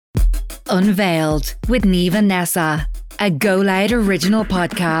Unveiled with Niamh and Nessa, a Go Loud original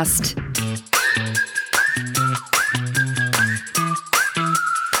podcast.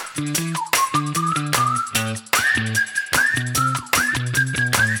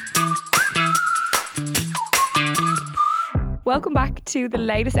 Welcome back to the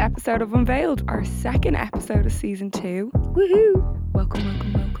latest episode of Unveiled, our second episode of season 2. Woohoo!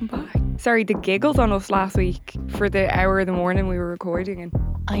 Welcome back. Sorry, the giggles on us last week for the hour of the morning we were recording in.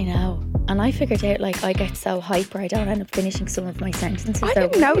 I know. And I figured out, like, I get so hyper, I don't end up finishing some of my sentences. I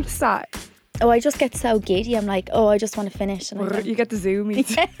didn't notice that. Oh, I just get so giddy. I'm like, I just want to finish. And You get the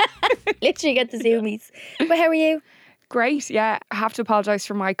zoomies. literally get the zoomies. But how are you? Great, yeah. I have to apologise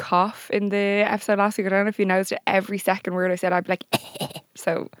for my cough in the episode last week. I don't know if you noticed it. Every second word I said, I'd be like,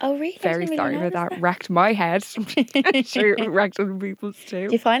 so. Oh, really? Very sorry about that. Wrecked my head. I'm sure it wrecked other people's too.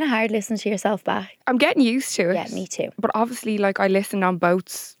 Do you find it hard listening to yourself back? I'm getting used to it. Yeah, me too. But obviously, like, I listen on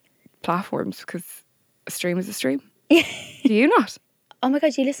both platforms because a stream is a stream. Do you not? Oh my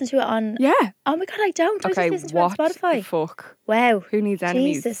God, you listen to it on... Yeah. Oh my God, I don't. Okay, I just listen to it what on Spotify. the fuck? Wow. Who needs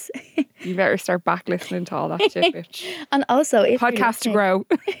enemies? Jesus. You better start back listening to all that shit, bitch. And also, if you're Podcast to listening- grow.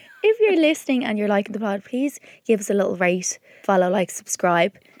 If you're listening and you're liking the pod, please give us a little rate, follow, like,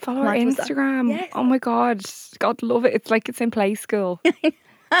 subscribe. Follow our What was that? Instagram. Yes. Oh my God. God love it. It's like it's in play school.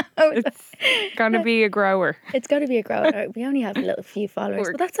 It's going to be a grower. It's got to be a grower. We only have a little few followers,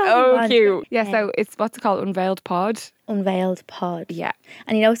 but that's all we want. Cute. Yeah, so it's what's it called? Unveiled Pod. Unveiled pod. Yeah.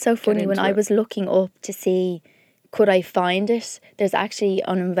 And you know, it's so funny, when into I it. was looking up to see, could I find it? There's actually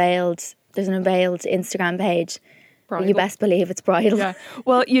there's an Unveiled Instagram page. Well, you Bridal. best believe it's bridal. Yeah.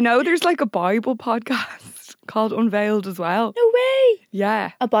 Well, you know, there's like a Bible podcast called Unveiled as well. No way.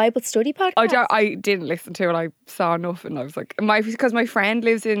 Yeah. A Bible study podcast? I didn't listen to it. I saw enough, and I was like, because my friend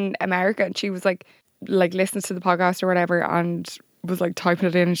lives in America, and she was like listens to the podcast or whatever, and was like typing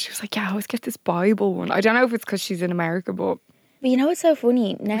it in, and she was like, yeah, I always get this Bible one. I don't know if it's because she's in America, but But you know what's so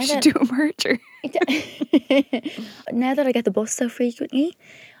funny? Now we should that do a merger. now that I get the bus so frequently,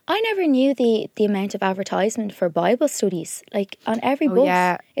 I never knew the amount of advertisement for Bible studies. Like, on every bus,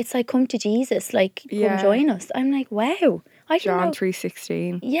 yeah. it's like, come to Jesus, like, come Yeah. join us. I'm like, wow. I didn't John know.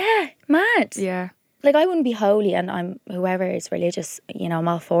 3:16. Yeah, mad. Yeah. Like, I wouldn't be holy, and I'm whoever is religious, you know, I'm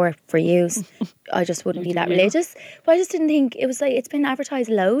all for it for yous. I just wouldn't be that religious. But I just didn't think it was like, it's been advertised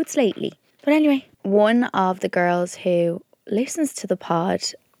loads lately. But anyway, one of the girls who listens to the pod,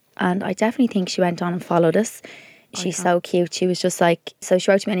 and I definitely think she went on and followed us. She's so cute. She was just like, so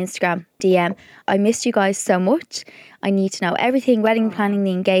she wrote to me on Instagram, DM, I missed you guys so much. I need to know everything, wedding planning,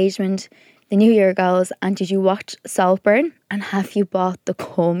 the engagement, the New Year goals, and did you watch Saltburn? And have you bought the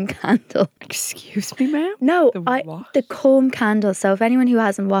Come candle? Excuse me, ma'am? No, The what? the Come candle. So if anyone who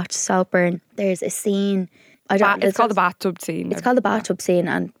hasn't watched Saltburn, there's a scene. It's called the bathtub scene. It's called the bathtub scene,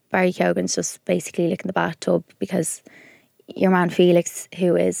 and Barry Keoghan's just basically licking the bathtub because your man Felix,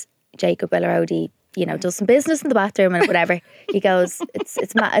 who is Jacob Elorodi, you know, does some business in the bathroom and whatever. He goes,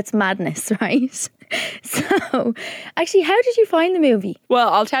 it's madness, right? So, actually, how did you find the movie? Well,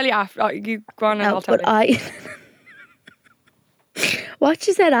 I'll tell you after. You go on and I'll tell But you. what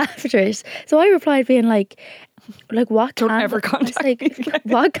she said after it. So I replied being like what Don't candle? ever contact I was like, me again.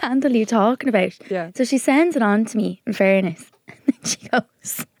 what candle are you talking about? Yeah. So she sends it on to me, in fairness. And then she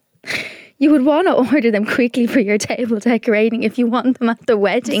goes, you would want to order them quickly for your table decorating if you want them at the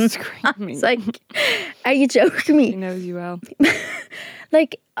wedding. Screaming. It's like, are you joking He me? knows you well.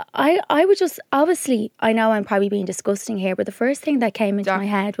 Like, I would just, obviously, I know I'm probably being disgusting here, but the first thing that came into Don't- my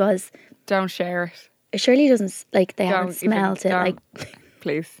head was, Don't share it. it surely doesn't, like, they haven't Don't even- smelled it, don't. like,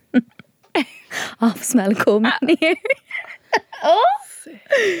 Please. off smell coming here. Oh.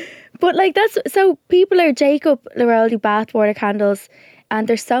 But like, that's, so people are Jacob Elorodi bathwater candles, and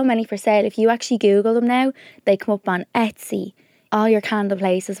there's so many for sale. If you actually Google them now, they come up on Etsy. All your candle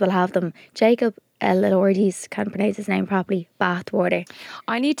places will have them. Jacob Elordi's, can't pronounce his name properly, bathwater.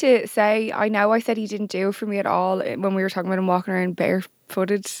 I need to say, I know I said he didn't do it for me at all when we were talking about him walking around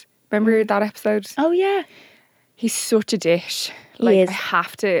barefooted. Remember that episode? Oh yeah. He's such a dish. Like, is.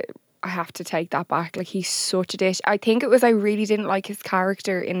 I have to take that back. Like, he's such a dish. I think it was I really didn't like his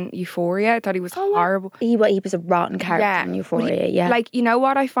character in Euphoria. I thought he was horrible. He was a rotten character in Euphoria, Well, yeah. Like, you know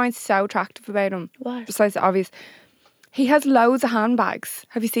what I find so attractive about him? What? Besides the obvious, he has loads of handbags.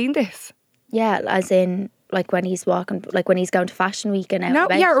 Have you seen this? Yeah, as in, like, when he's walking, like when he's going to Fashion Week and out No,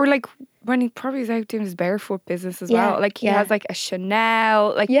 about. yeah, or like when he probably is out doing his barefoot business as Yeah, well. Like, he yeah. has like a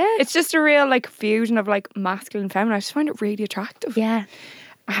Chanel. Like, Yeah. it's just a real like fusion of like masculine and feminine. I just find it really attractive. Yeah,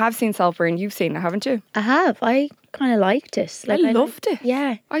 I have seen Saltburn. You've seen it, haven't you? I have. I kind of liked it. I loved it.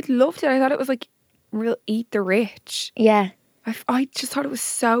 Yeah. I loved it. I thought it was like real eat the rich. Yeah. I just thought it was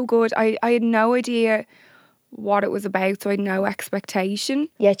so good. I had no idea what it was about, so I had no expectation.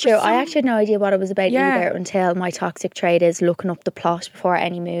 Yeah, true. I actually had no idea what it was about Yeah. either until my toxic trait is looking up the plot before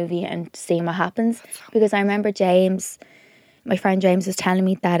any movie and seeing what happens. Because I remember my friend James was telling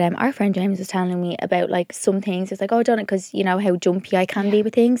me that our friend James was telling me about like some things. It's like, oh, I done it because you know how jumpy I can be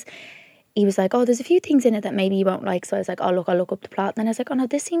with things. He was like, oh, there's a few things in it that maybe you won't like. So I was like, oh, look, I'll look up the plot. And then I was like, oh no,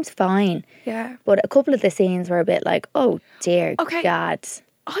 this seems fine. Yeah. But a couple of the scenes were a bit like, oh dear God.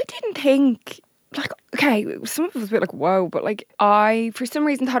 I didn't think, like, okay, some of it was a bit like, whoa, but like, I, for some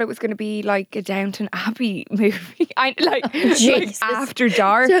reason, thought it was going to be like a Downton Abbey movie. like Jesus. After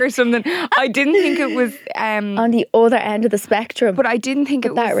Dark or something. I didn't think it was, On the other end of the spectrum. but I didn't think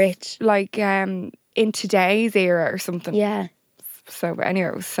it was that rich. like in today's era or something. Yeah. So, but anyway,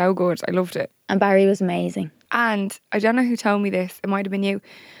 it was so good. I loved it. And Barry was amazing. And I don't know who told me this. It might have been you.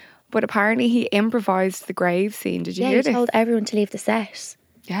 But apparently he improvised the grave scene. Did you Yeah, hear he this? told everyone to leave the set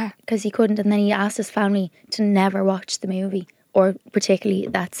Yeah. because he couldn't. And then he asked his family to never watch the movie or particularly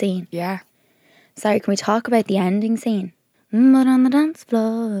that scene. Yeah. Sorry, can we talk about the ending scene? But on the dance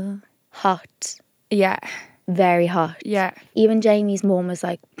floor. Hot. Yeah. Very hot. Yeah. Even Jamie's mum was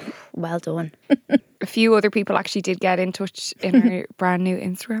like, well done. A few other people actually did get in touch in our brand new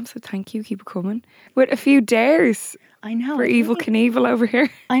Instagram, so thank you, keep it coming. With a few dares I know. for Evil Knievel over here.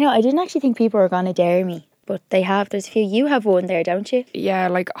 I know. I didn't actually think people were going to dare me, but they have. There's a few. You have one there, don't you? Yeah,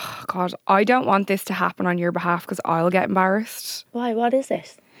 like, oh God, I don't want this to happen on your behalf because I'll get embarrassed. Why? What is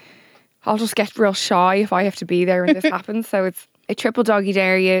it? I'll just get real shy if I have to be there when this happens. So it's a triple doggy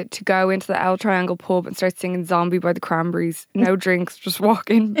dare you to go into the L Triangle pub and start singing Zombie by the Cranberries. No drinks, just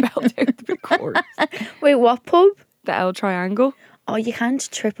walk in, belt out the big chorus. Wait, what pub? The L Triangle. Oh, you can't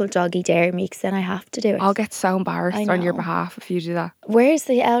triple doggy dare me because then I have to do it. I'll get so embarrassed I on your know. behalf if you do that. Where's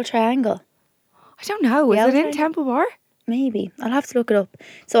the L Triangle? I don't know. Is The L it in Triangle? Temple Bar? Maybe. I'll have to look it up.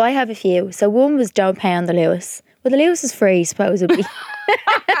 So I have a few. So one was don't pay on the Lewis. Well, the Lewis is free, supposedly.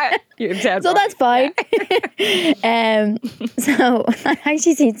 You're dead So right. that's fine. So I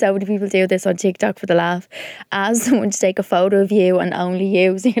actually seen so many people do this on TikTok for the laugh. Ask someone to take a photo of you and only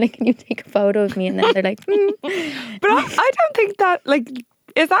you. So you're like, can you take a photo of me? And then they're like, But I don't think that, like,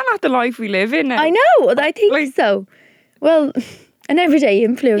 is that not the life we live in now? I know. I think Like- so. Well, an everyday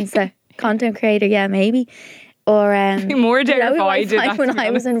influencer, content creator, yeah, maybe. Or More dare if I did that, when to be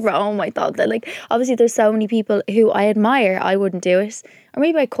I was in Rome, I thought that like obviously there's so many people who I admire. I wouldn't do it, or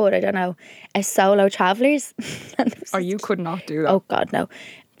maybe I could. I don't know. As solo travelers, Or you could not do that. oh God, no.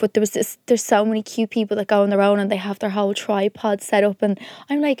 But there's so many cute people that go on their own and they have their whole tripod set up, and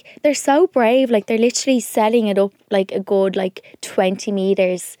I'm like, they're so brave. Like they're literally setting it up like a good like 20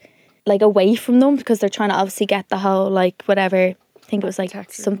 meters, like away from them because they're trying to obviously get the whole like whatever. I think it was like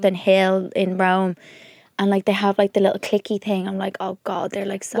Protected. something hill in Rome. And like they have like the little clicky thing. I'm like, oh God, they're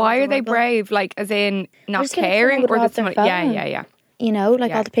like so Why are they adorable. brave? Like, as in not just gonna caring, someone would or rob that their someone? Yeah, phone. yeah. You know, like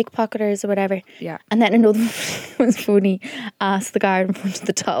Yeah. all the pickpocketers or whatever. Yeah. And then another one was funny. Asked the guard in front of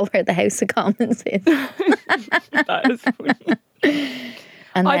the toll where the House of Commons is. That is funny.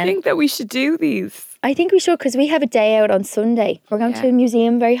 And I then think that we should do these. I think we should because we have a day out on Sunday. We're going to a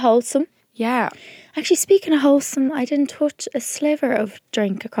museum, very wholesome. Yeah. Actually, speaking of wholesome, I didn't touch a sliver of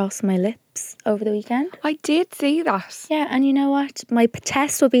drink across my lips over the weekend. I did see that. Yeah, and you know what? My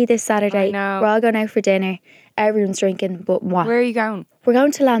test will be this Saturday. I know. We're all going out for dinner. Everyone's drinking, but what? Where are you going? We're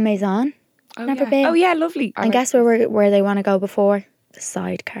going to La Maison. Oh, Never yeah. been. Oh, yeah, lovely. And guess where they want to go before? The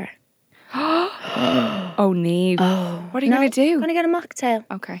sidecar. Oh, Neve. Oh, What are you going to do? I'm going to get a mocktail.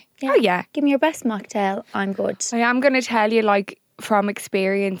 Okay. Yeah. Oh, yeah. Give me your best mocktail. I'm good. I am going to tell you, like, from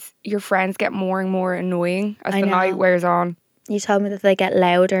experience, your friends get more and more annoying as I the know. night wears on. You told me that they get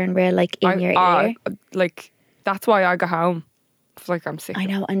louder and we're like in your ear. Like, that's why I go home. It's like I'm sick. I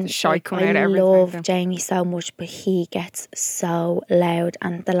know, of and the shite like, coming out I of love everything. Jamie so much, but he gets so loud,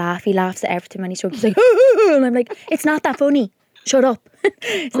 and he laughs at everything when he's drunk. He's like, and I'm like, it's not that funny. Shut up.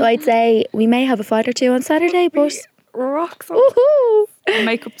 So I'd say we may have a fight or two on Saturday, but Rocks on. woohoo! I'll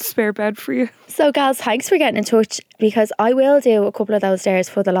make up the spare bed for you. So, gals, thanks for getting in touch because I will do a couple of those dares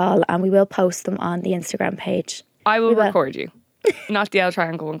for the lol, and we will post them on the Instagram page. I will We will. record you. Not the L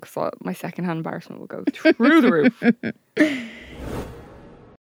Triangle one because my second-hand embarrassment will go through the roof.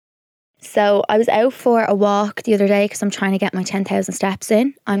 So I was out for a walk the other day because I'm trying to get my 10,000 steps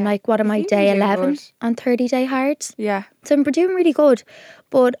in. I'm like, what am I, seem to day be doing 11 good. on 30-day hard? Yeah. So I'm doing really good.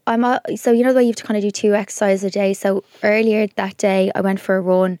 But so you know the way you have to kind of do 2 exercises a day. So earlier that day I went for a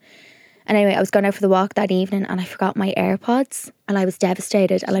run. And anyway, I was going out for the walk that evening and I forgot my AirPods and I was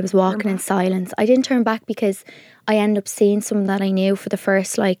devastated and I was walking in silence. I didn't turn back because I ended up seeing someone that I knew for the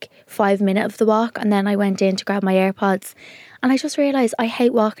first like 5 minutes of the walk, and then I went in to grab my AirPods And I just realised I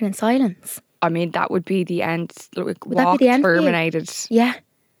hate walking in silence. I mean, that would be the end. Like, Would that walk be the end for you? terminated. Yeah.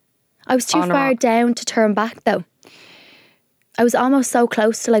 I was too On a far rock. down to turn back though. I was almost so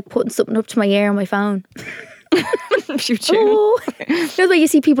close to like putting something up to my ear on my phone. You tune. Oh, you know the way you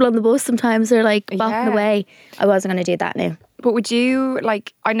see people on the bus sometimes, they're like bopping Yeah. away. I wasn't going to do that now. But would you,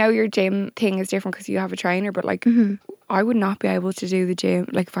 like, I know your gym thing is different because you have a trainer, but like, Mm-hmm. I would not be able to do the gym,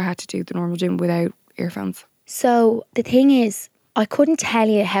 like if I had to do the normal gym without earphones. So the thing is, I couldn't tell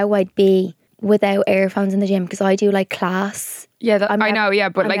you how I'd be without earphones in the gym because I do like class. Yeah, that, I know, yeah,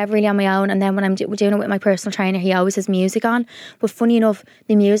 but I'm like, never really on my own. And then when I'm doing it with my personal trainer, he always has music on. But funny enough,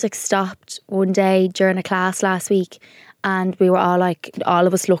 the music stopped one day during a class last week. And we were all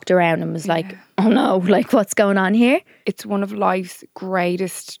of us looked around and was like, oh no, like what's going on here? it's one of life's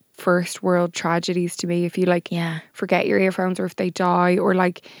greatest first world tragedies to me if you like Yeah. forget your earphones or if they die or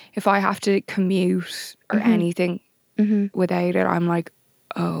like if I have to commute or Mm-hmm. anything without it, I'm like,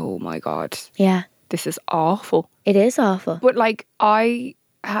 oh my God, Yeah. this is awful. It is awful. But like I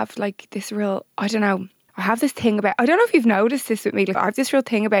have like this real, I don't know, I have this thing about, I don't know if you've noticed this with me, like I have this real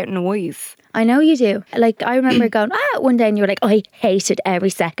thing about noise. I know you do. Like I remember going, one day and you were like, I hated every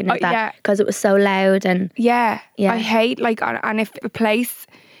second of Oh, yeah. that because it was so loud and Yeah. Yeah. I hate like, and if a place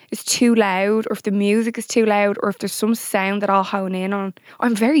is too loud or if the music is too loud or if there's some sound that I'll hone in on,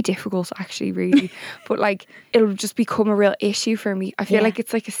 I'm very difficult actually, really. But like, it'll just become a real issue for me. I feel Yeah. like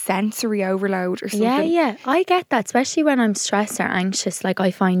it's like a sensory overload or something. yeah. I get that, especially when I'm stressed or anxious. Like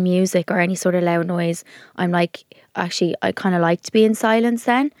I find music or any sort of loud noise, I'm like, actually, I kind of like to be in silence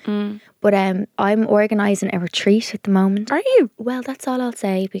then. But I'm organising a retreat at the moment. Are you? Well, that's all I'll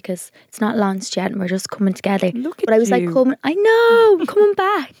say because it's not launched yet and we're just coming together. Look but at I was like, you. I know, I'm coming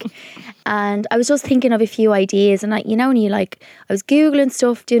back. And I was just thinking of a few ideas. And when you like, I was Googling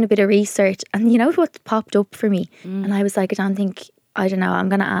stuff, doing a bit of research. And you know what popped up for me? And I was like, I don't know, I'm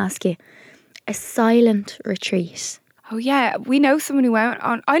going to ask you. A silent retreat. Oh yeah, we know someone who went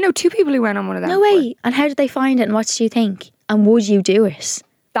on. I know 2 people who went on one of them. No before. way. And how did they find it? And what did you think? And would you do it?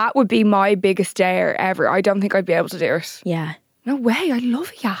 That would be my biggest dare ever. I don't think I'd be able to do it. Yeah, No way. I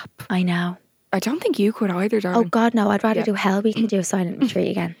love a yap. I know. I don't think you could either, Oh darling. God, no! I'd rather Yeah. do Hell Week than do a silent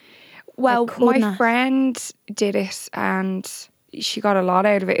retreat again. Well, could my not. friend did it and she got a lot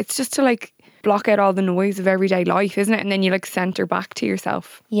out of it. It's just to like block out all the noise of everyday life, isn't it? And then you like center back to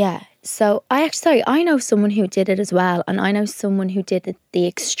yourself. Yeah. So I know someone who did it as well, and I know someone who did the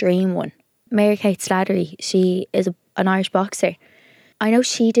extreme one. Mary Kate Slattery. She is an Irish boxer. I know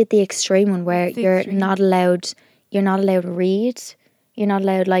she did the extreme one where What's the you're extreme? not allowed to read. You're not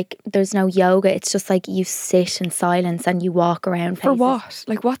allowed, like, there's no yoga. It's just like you sit in silence and you walk around. For places. what?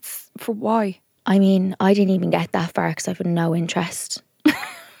 Like for why? I mean, I didn't even get that far because I've no interest.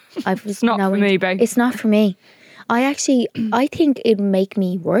 It's not for me, babe. It's not for me. I think it'd make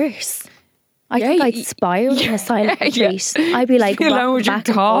me worse. I Yeah, think I'd spiral in a silent yeah. retreat. I'd be like, Be alone rocking with your back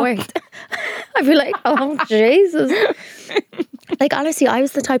and dog. forth. I'd be like, oh Jesus. Like honestly, I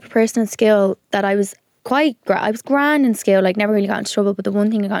was the type of person in school that I was I was grand in school, like never really got into trouble. But the one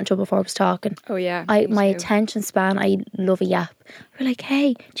thing I got in trouble for was talking. Oh yeah. My me too. attention span, I love a yap. We're like,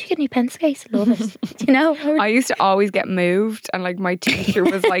 hey, do you get any pencil case? Love it. You know? I used to always get moved, and like my teacher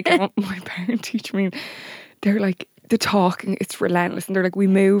was like, my parent teacher me, they're like, the talking, it's relentless, and they're like, we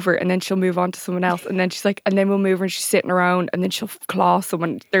move her, and then she'll move on to someone else, and then she's like, and then we'll move her, and she's sitting around, and then she'll claw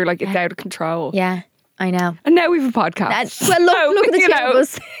someone. They're like, it's out of control. Yeah, I know. And now we have a podcast. Well, look, So, look at the you two know, of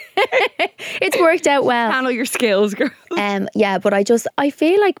us. It's worked out well. Handle your skills, girl. Yeah, but I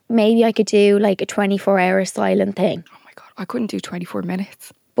feel like maybe I could do like a 24-hour silent thing. Oh my God, I couldn't do 24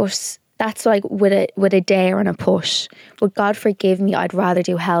 minutes. But that's like with a dare and a push. But God forgive me, I'd rather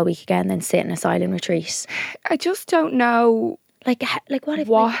do Hell Week again than sit in a silent retreat. I just don't know. Like what if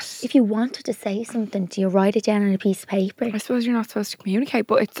What? if you wanted to say something, do you write it down on a piece of paper? I suppose you're not supposed to communicate,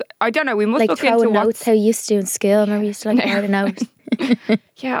 but it's, I don't know, we must Like look throwing into notes what's, how you used to do in school. Remember you used to like write a note.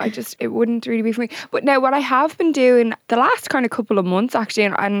 yeah, it wouldn't really be for me. But now what I have been doing the last kind of couple of months actually,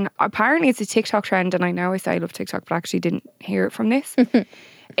 and apparently it's a TikTok trend, and I know I say I love TikTok, but I actually didn't hear it from this,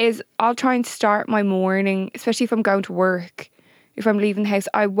 is I'll try and start my morning, especially if I'm going to work, if I'm leaving the house,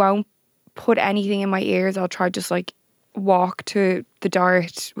 I won't put anything in my ears. I'll try just like walk to the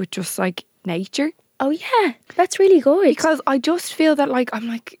Dart with just like nature. Oh yeah, that's really good. Because I just feel that like I'm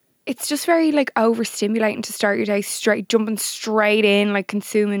like, it's just very like overstimulating to start your day jumping straight in, like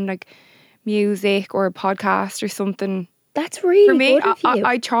consuming like music or a podcast or something That's really For me, good of you.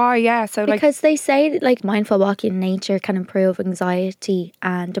 I try, yeah. So like, Because they say that, like, mindful walking in nature can improve anxiety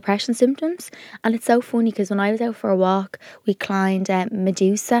and depression symptoms. And it's so funny because when I was out for a walk, we climbed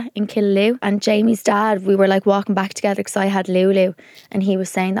Medusa in Killaloe. And Jamie's dad, we were like walking back together because I had Lulu. And he was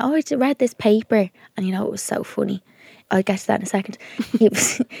saying that, oh, I read this paper. And you know, it was so funny. I'll get to that in a second.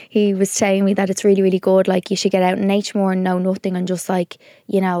 He was telling me that it's really, really good. Like, you should get out in nature more and know nothing, and just like,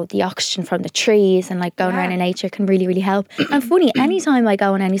 you know, the oxygen from the trees and like going around in nature can really, really help. And funny, anytime I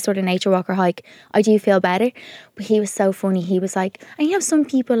go on any sort of nature walk or hike, I do feel better. But he was so funny. He was like, and you have some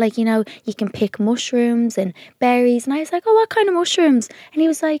people like, you know, you can pick mushrooms and berries. And I was like, oh, what kind of mushrooms? And he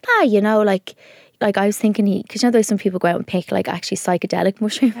was like, you know, like I was thinking, because you know, there's some people go out and pick like actually psychedelic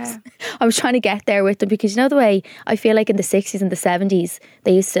mushrooms. Yeah. I was trying to get there with them because, you know, the way I feel like in the 60s and the 70s,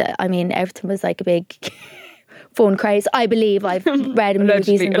 they used to, I mean, everything was like a big fun craze. I believe I've read in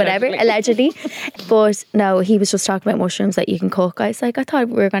movies and whatever, allegedly. But no, he was just talking about mushrooms that you can cook. I was like, I thought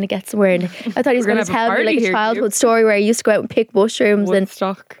we were going to get somewhere. And I thought he was going to tell me like a childhood story where he used to go out and pick mushrooms.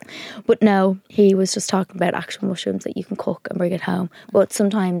 Woodstock. But no, he was just talking about actual mushrooms that you can cook and bring it home. But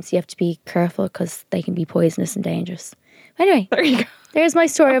sometimes you have to be careful because they can be poisonous and dangerous. Anyway, there you go. There's my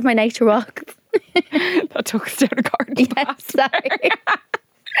story of my nature walk. That took us down a garden path. Sorry.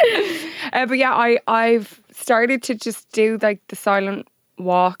 But yeah, I've started to just do like the silent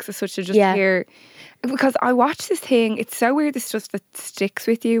walks as such, to just hear, because I watch this thing. It's so weird, the stuff that sticks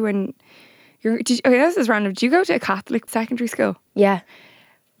with you. And this is random. Did you go to a Catholic secondary school? Yeah.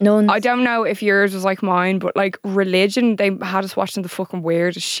 Nuns. I don't know if yours was like mine, but like religion, they had us watching the fucking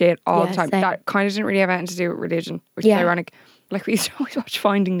weirdest shit all the time. Same. That kind of didn't really have anything to do with religion, which is ironic. Like, we used to always watch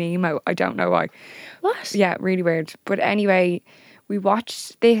Finding Nemo. I don't know why. What? Yeah, really weird. But anyway, we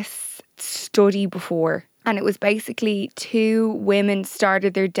watched this study before, and it was basically 2 women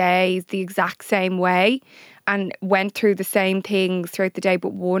started their days the exact same way and went through the same things throughout the day,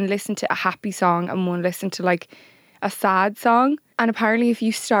 but one listened to a happy song and one listened to like a sad song. And apparently if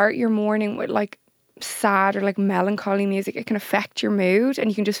you start your morning with like sad or like melancholy music, it can affect your mood, and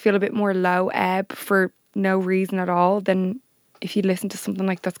you can just feel a bit more low ebb for no reason at all than if you listen to something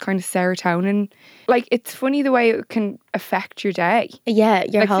like that's kind of serotonin. Like, it's funny the way it can affect your day. Yeah,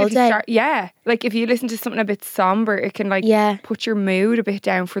 your like whole day. Like if you listen to something a bit somber, it can like put your mood a bit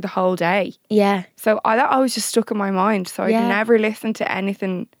down for the whole day. Yeah. So that always just stuck in my mind. So I'd never listen to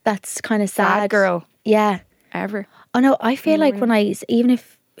anything that's kind of sad girl. Yeah. Ever. Oh no, I feel like when even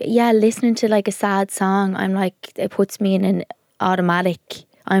if listening to like a sad song, I'm like, it puts me in an automatic.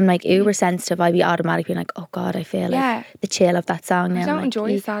 I'm like uber sensitive. I'd be automatically like, oh God, I feel like the chill of that song now. I don't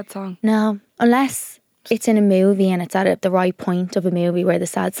enjoy a sad song. No, unless it's in a movie and it's at the right point of a movie where the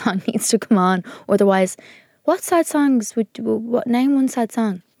sad song needs to come on. Otherwise, what sad songs name one sad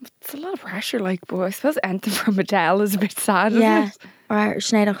song? It's a lot of pressure, like, but I suppose Anthem from Adele is a bit sad, isn't it? Or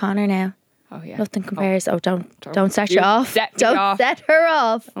Sinead O'Connor now. Oh yeah. Nothing compares. Don't set you off. Don't set her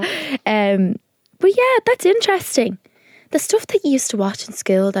off. Oh. But yeah, that's interesting. The stuff that you used to watch in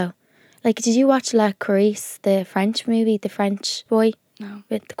school, though. Like, did you watch La Chorus, the French movie, the French boy? No.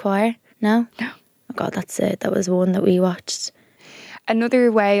 With the choir? No? No. Oh God, that's it. That was one that we watched. Another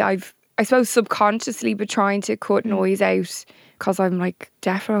way I suppose subconsciously been trying to cut noise out, because I'm like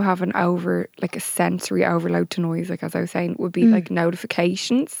definitely having a sensory overload to noise, like as I was saying, would be like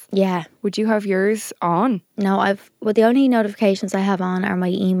notifications. Yeah. Would you have yours on? No, the only notifications I have on are my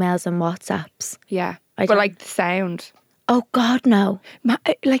emails and WhatsApps. Yeah. But like the sound. Oh God, no.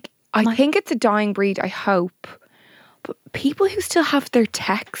 I think it's a dying breed, I hope. But people who still have their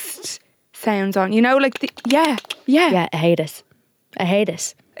text sounds on, you know, like Yeah, I hate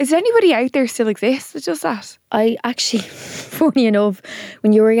it. Is anybody out there still exists that does that? I actually, funny enough,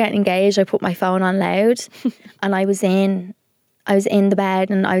 when you were getting engaged, I put my phone on loud and I was in the bed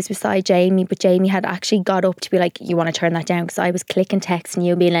and I was beside Jamie, but Jamie had actually got up to be like, you want to turn that down? Because I was clicking text and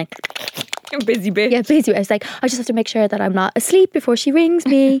you being like, busy bitch. Yeah, busy. I was like, I just have to make sure that I'm not asleep before she rings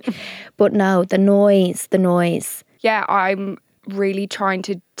me. But no, the noise. Yeah, I'm really trying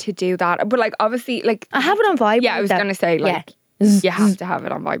to do that. But like, obviously, like, I have it on vibrate. Yeah, I was going to say, like, you have to have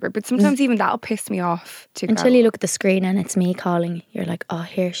it on vibrate. But sometimes even that'll piss me off. Until you look at the screen and it's me calling, you're like, oh,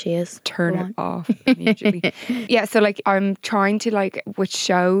 here she is. Turn it off immediately. Yeah, so like, I'm trying to, like, with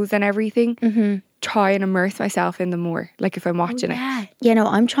shows and everything, try and immerse myself in them more, like if I'm watching it. You know,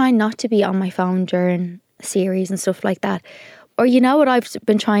 I'm trying not to be on my phone during series and stuff like that. Or you know what I've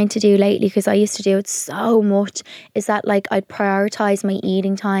been trying to do lately, because I used to do it so much, is that like I'd prioritise my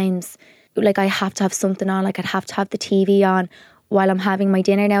eating times. Like I have to have something on, like I'd have to have the TV on while I'm having my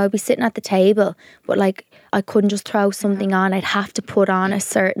dinner. Now I'd be sitting at the table, but like I couldn't just throw something on. I'd have to put on a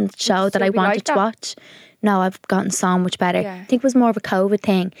certain show that I wanted to watch. no, I've gotten so much better. Yeah. I think it was more of a COVID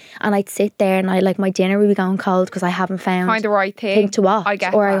thing. And I'd sit there and my dinner would be going cold because I haven't found Find the right thing to watch, I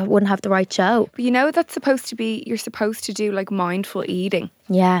get or that. I wouldn't have the right show. But that's supposed to be, you're supposed to do like mindful eating.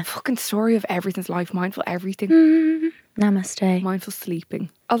 Yeah. Fucking story of everything's life, mindful everything. Namaste. Mindful sleeping.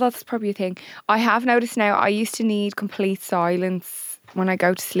 Oh, that's probably a thing. I have noticed now, I used to need complete silence when I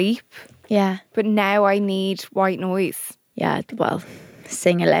go to sleep, Yeah. but now I need white noise. Yeah, well,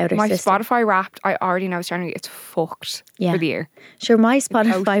 sing it louder, My sister. Spotify Wrapped, I already know January, it's fucked Yeah. for the year. Sure, my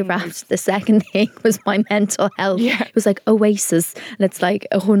Spotify Ocean Wrapped, noise. the second thing was my mental health. Yeah. It was like Oasis, and it's like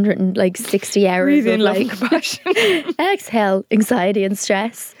 160 hours Breathe of in love and like compassion. exhale, anxiety and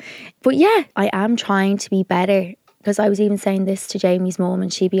stress. But yeah, I am trying to be better. Because I was even saying this to Jamie's mum,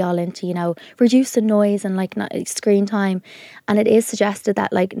 and she'd be all into, reduce the noise and like screen time. And it is suggested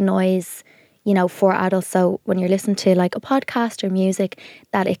that like noise, for adults. So when you're listening to like a podcast or music,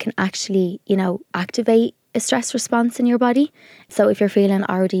 that it can actually, activate a stress response in your body. So if you're feeling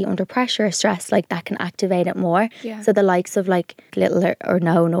already under pressure or stress, like that can activate it more. Yeah. So the likes of like little or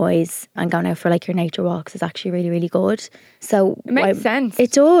no noise and going out for like your nature walks is actually really, really good. So It makes sense.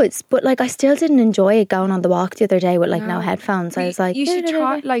 It does, but like I still didn't enjoy it going on the walk the other day with like no headphones. I was like, you should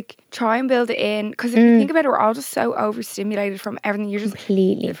try and build it in, because if you think about it, we're all just so overstimulated from everything. You're just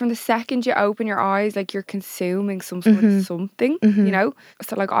completely. from the second you open your eyes, like you're consuming some sort of something,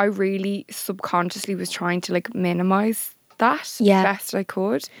 So like I really subconsciously was trying to like minimize that best I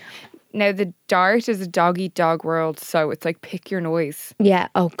could. Now the Dart is a dog eat dog world, so it's like pick your noise. Yeah.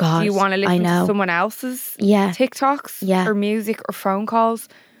 Oh God. Do you want to listen to someone else's TikToks or music or phone calls,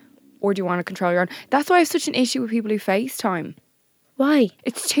 or do you want to control your own? That's why I have such an issue with people who FaceTime. Why?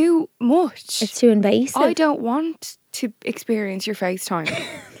 It's too much. It's too invasive. I don't want to experience your FaceTime.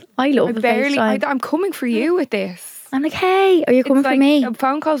 I love FaceTime. I'm coming for you with this. I'm like, hey, are you coming for me? A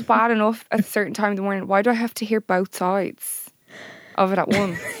phone call's bad enough at a certain time in the morning. Why do I have to hear both sides of it at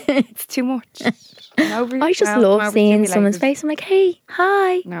once? It's too much. I just love seeing someone's face. I'm like, hey,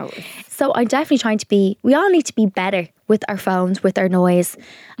 hi. No. So I'm definitely trying to be, we all need to be better with our phones, with our noise.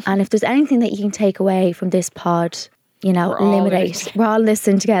 And if there's anything that you can take away from this pod, eliminate. We're all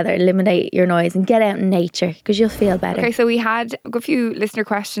listening together. Eliminate your noise and get out in nature, because you'll feel better. Okay, so we had a few listener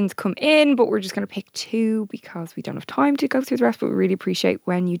questions come in, but we're just going to pick two because we don't have time to go through the rest. But we really appreciate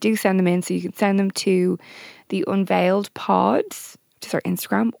when you do send them in. So you can send them to the Unveiled Pod, which is our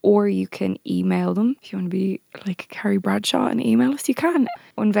Instagram, or you can email them. If you want to be like Carrie Bradshaw and email us, you can.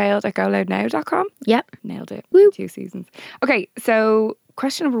 unveiled@goloudnow.com. Yep. Nailed it. Woo. 2 seasons. Okay, so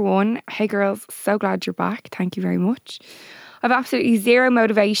question number 1. Hey girls, so glad you're back. Thank you very much. I've absolutely zero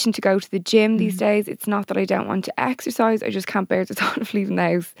motivation to go to the gym these days. It's not that I don't want to exercise. I just can't bear the thought of leaving the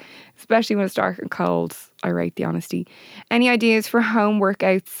house, especially when it's dark and cold. I rate the honesty. Any ideas for home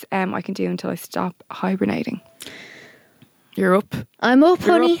workouts I can do until I stop hibernating? You're up. I'm up,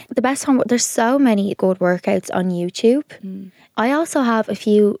 honey. The best home. There's so many good workouts on YouTube. I also have a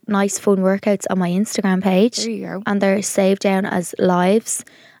few nice fun workouts on my Instagram page. There you go. And they're saved down as lives,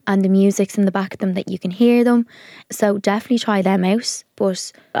 and the music's in the back of them that you can hear them. So definitely try them out.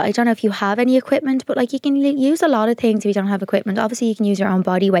 But I don't know if you have any equipment, but like you can use a lot of things if you don't have equipment. Obviously you can use your own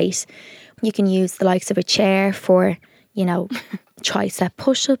body weight. You can use the likes of a chair for, tricep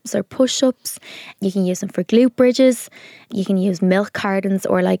push-ups or push-ups. You can use them for glute bridges. You can use milk cartons,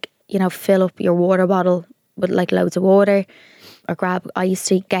 or fill up your water bottle with like loads of water. Or I used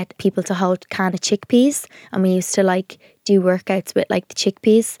to get people to hold a can of chickpeas, and we used to like do workouts with like the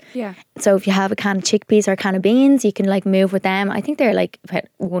chickpeas. Yeah. So if you have a can of chickpeas or a can of beans, you can like move with them. I think they're like about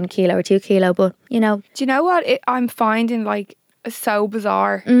 1 kilo or 2 kilo, but Do you know what I'm finding like so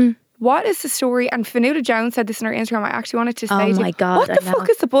bizarre? What is the story? And Fanula Jones said this on her Instagram. I actually wanted to say, oh my God, what the fuck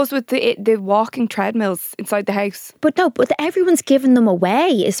is the buzz with the walking treadmills inside the house? But everyone's giving them away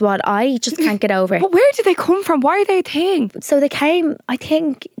is what I just can't get over. But where did they come from? Why are they a thing? So I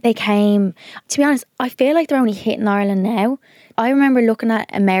think they came, to be honest, I feel like they're only hitting Ireland now. I remember looking at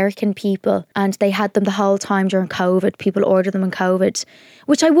American people, and they had them the whole time during COVID. People ordered them in COVID,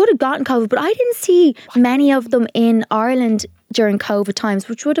 which I would have gotten COVID, but I didn't see many of them in Ireland during COVID times,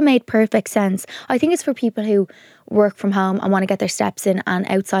 which would have made perfect sense. I think it's for people who work from home and want to get their steps in, and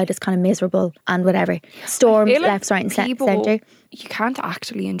outside is kind of miserable and whatever. Storms left, right and centre. You can't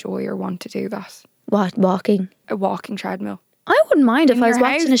actually enjoy or want to do that. What, walking? A walking treadmill. I wouldn't mind if In I was your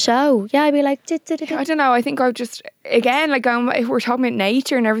watching house? a show. Yeah, I'd be like, I don't know. I think I would just, again, like if we're talking about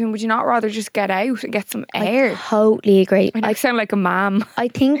nature and everything, would you not rather just get out and get some air? totally agree. I sound like a mam. I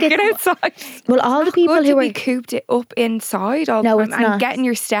think Get it's outside. well, all the people Good who to are be cooped it up inside all No, the it's time not. and getting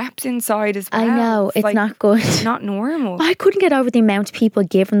your steps inside as well. I know it's like not good. not normal. I couldn't get over the amount of people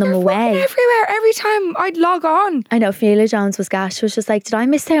giving them away. Everywhere, every time I'd log on. I know Fiona Jones was gash. She was just like, did I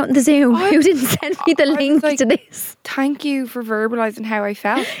miss out on the Zoom? Who didn't send me the I was link like, to this? Thank you for verbalising how I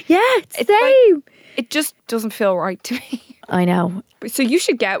felt. Yeah, It's same. It just doesn't feel right to me. I know. So you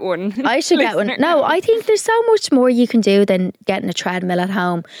should get one. I should get one. Listener. No, I think there's so much more you can do than getting a treadmill at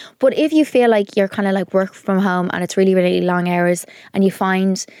home. But if you feel like you're kind of like work from home and it's really, really long hours and you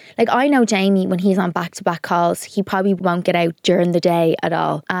find, like I know Jamie, when he's on back-to-back calls, he probably won't get out during the day at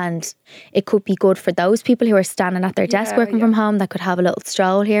all. And it could be good for those people who are standing at their desk working from home that could have a little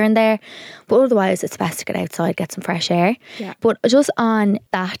stroll here and there. But otherwise, it's best to get outside, get some fresh air. Yeah. But just on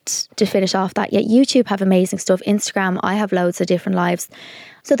that, to finish off that, yeah, YouTube have amazing stuff. Instagram, I have loads of different lives.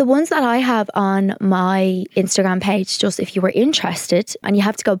 So the ones that I have on my Instagram page, just if you were interested, and you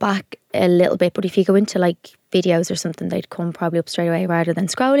have to go back a little bit, but if you go into like videos or something, they'd come probably up straight away rather than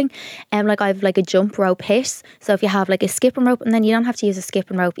scrolling. Like I've like a jump rope hit. So if you have like a skipping rope, and then you don't have to use a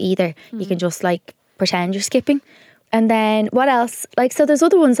skipping rope either. You can just like pretend you're skipping. And then what else? Like, so there's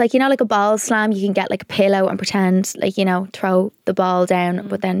other ones like, you know, like a ball slam, you can get like a pillow and pretend like, you know, throw the ball down,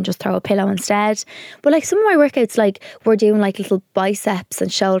 but then just throw a pillow instead. But like some of my workouts, like we're doing like little biceps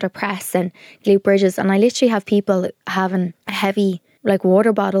and shoulder press and glute bridges. And I literally have people having a heavy like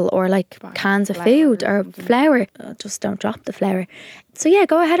water bottle or like cans of food or flour. Just don't drop the flour. So yeah,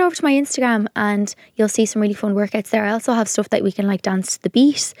 go ahead over to my Instagram and you'll see some really fun workouts there. I also have stuff that we can like dance to the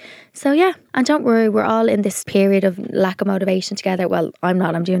beat. So yeah, and don't worry, we're all in this period of lack of motivation together. Well, I'm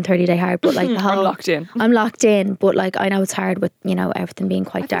not, I'm doing 30 day hard, but like the whole... I'm locked in, but like I know it's hard with, you know, everything being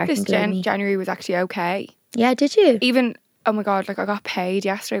quite dark and gloomy. January was actually okay. Yeah, did you? Even, oh my God, like I got paid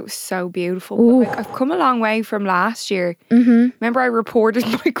yesterday. It was so beautiful. But, like, I've come a long way from last year. Mm-hmm. Remember I reported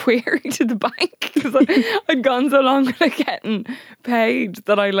my query to the bank because I'd gone so long without getting paid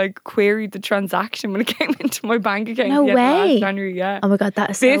that I like queried the transaction when it came into my bank account. No way. Last January, yeah. Oh my God,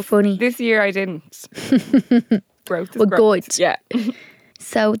 that is so funny. This year I didn't. Growth is Well, growth. good. Yeah.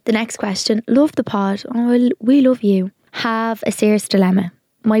 So the next question, love the pod. Oh, we love you. Have a serious dilemma.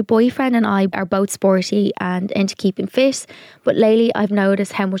 My boyfriend and I are both sporty and into keeping fit, but lately I've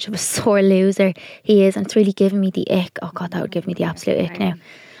noticed how much of a sore loser he is, and it's really giving me the ick. Oh God, that would give me the absolute ick now.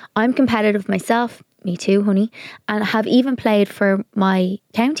 I'm competitive myself, me too, honey, and have even played for my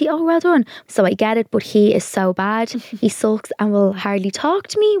county. Oh, well done. So I get it, but he is so bad. He sulks and will hardly talk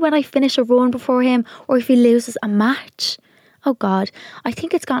to me when I finish a run before him or if he loses a match. Oh God, I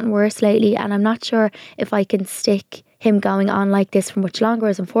think it's gotten worse lately, and I'm not sure if I can stick him going on like this for much longer,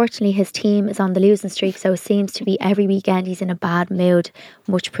 as unfortunately his team is on the losing streak, so it seems to be every weekend he's in a bad mood.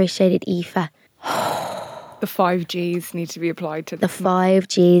 Much appreciated, Aoife. The 5 Gs need to be applied to The 5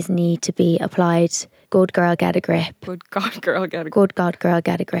 Gs need to be applied. Good girl, get a grip. Good God, girl, get a grip. Good God, girl,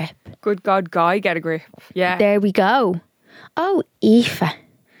 get a grip. Good God, guy, get a grip. Yeah. There we go. Oh, Aoife.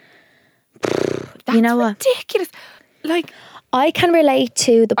 That's you know what? ridiculous. Like, I can relate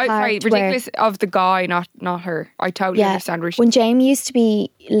to the part sorry, ridiculous of the guy, not her. I totally understand where she... When Jamie used to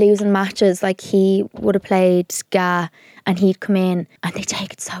be losing matches, like he would have played GA and he'd come in and they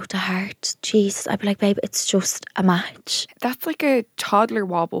take it so to heart. Jesus, I'd be like, babe, it's just a match. That's like a toddler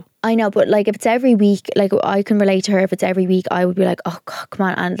wobble. I know, but like if it's every week, like I can relate to her. If it's every week, I would be like, oh God, come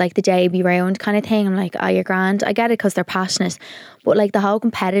on, and like the day be round kind of thing. I'm like, oh, you're grand. I get it because they're passionate, but like the whole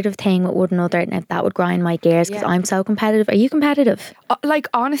competitive thing with one another, now that would grind my gears because I'm so competitive. Are you competitive? Like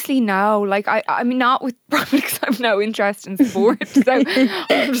honestly, no. Like I mean, not with probably because I've no interest in sport, so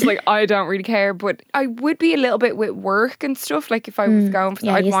I'm just like I don't really care. But I would be a little bit with work and stuff. Like if I was going for,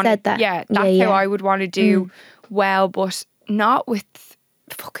 I'd want said that. Yeah, that's how I would want to do well, but not with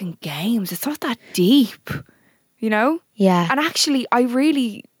fucking games. It's not that deep, you know? Yeah. And actually, I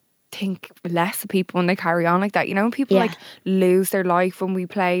really think less of people when they carry on like that. You know, when people like lose their life when we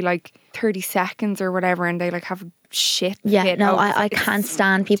play like 30 seconds or whatever and they like have a shit. Yeah, no, I can't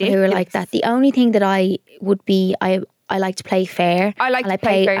stand people who are like that. The only thing that I would be, I like to play fair. I like to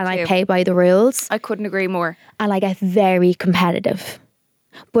play fair and too. I play by the rules. I couldn't agree more. And I get very competitive.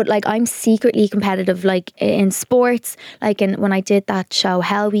 But like I'm secretly competitive, like in sports, like when I did that show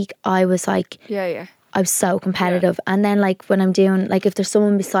Hell Week, I was like, yeah, I was so competitive. And then like when I'm doing, like if there's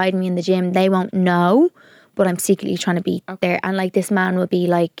someone beside me in the gym, they won't know, but I'm secretly trying to be there. And like this man will be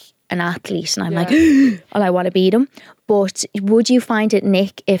like an athlete and I'm like, oh, I want to beat him. But would you find it,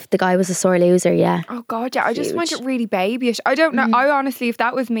 Nick, if the guy was a sore loser? Yeah. Oh God, yeah. I just find it really babyish. I don't know. I honestly, if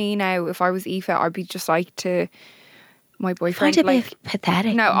that was me now, if I was Aoife, I'd be just like to my boyfriend, Find it a like, bit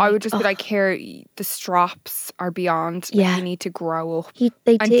pathetic. no, I would just be like, here, the strops are beyond. Like, Yeah. you need to grow up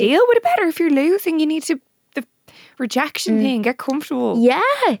They and do. deal with it better. If you're losing, you need to, the rejection thing, get comfortable. Yeah.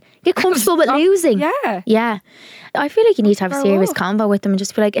 Get comfortable with losing. Yeah. Yeah. I feel like you need to have a Grow serious up. convo with them and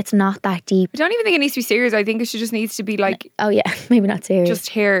just be like, it's not that deep. I don't even think it needs to be serious. I think it just needs to be like, Oh, yeah. Maybe not serious. just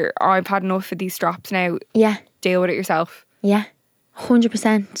here, I've had enough of these strops now. yeah. Deal with it yourself. Yeah.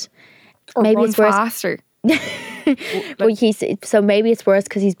 100%. Or Maybe run it's worse. faster. But so maybe it's worse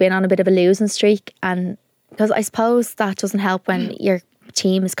because he's been on a bit of a losing streak, and because I suppose that doesn't help when your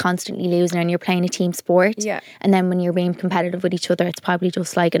team is constantly losing and you're playing a team sport. Yeah. And then when you're being competitive with each other, it's probably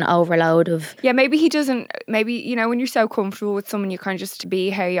just like an overload of Yeah, maybe he doesn't. Maybe, you know, when you're so comfortable with someone, you kind of just be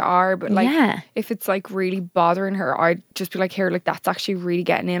how you are. But like, Yeah. if it's like really bothering her, I'd just be like, here, like that's actually really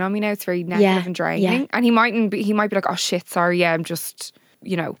getting in on me now. It's very negative Yeah, and draining. yeah. And he might be like, oh shit, sorry, yeah, I'm just,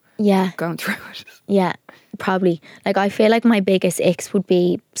 you know, yeah. going through it. Yeah, probably. Like, I feel like my biggest icks would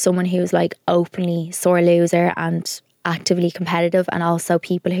be someone who's like openly sore loser and actively competitive, and also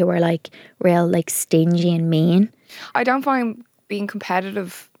people who are like real like stingy and mean. I don't find being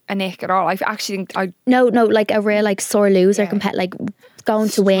competitive an ick at all. I actually think No, like a real like sore loser, like going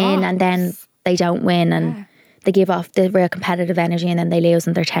to win and then they don't win and they give off the real competitive energy and then they lose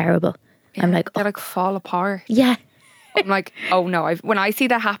and they're terrible. I'm like, they like fall apart. yeah, I'm like, oh no, when I see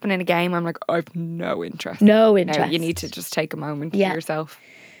that happen in a game, I'm like, I've no interest. no No, interest. you need to just take a moment Yeah. for yourself.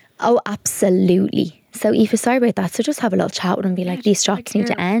 Oh, absolutely. So Aoife, sorry about that. So just have a little chat with him and be like, these strops need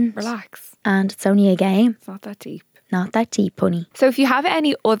to end. Relax. And it's only a game. It's not that deep. Not that deep, honey. So if you have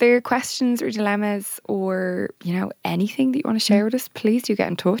any other questions or dilemmas or, you know, anything that you want to share with us, please do get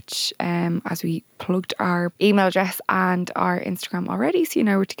in touch, as we plugged our email address and our Instagram already, so you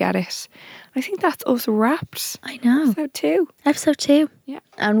know where to get it. I think that's us wrapped. I know. Episode 2. Episode 2. Yeah.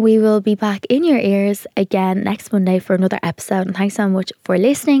 And we will be back in your ears again next Monday for another episode. And thanks so much for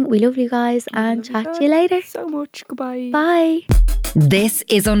listening. We love you guys and chat to you later. So much. Goodbye. Bye. This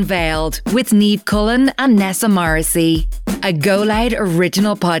is Unveiled with Niamh Cullen and Nessa Morrissey, a Go Loud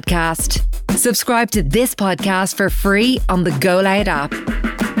original podcast. Subscribe to this podcast for free on the Go Loud app.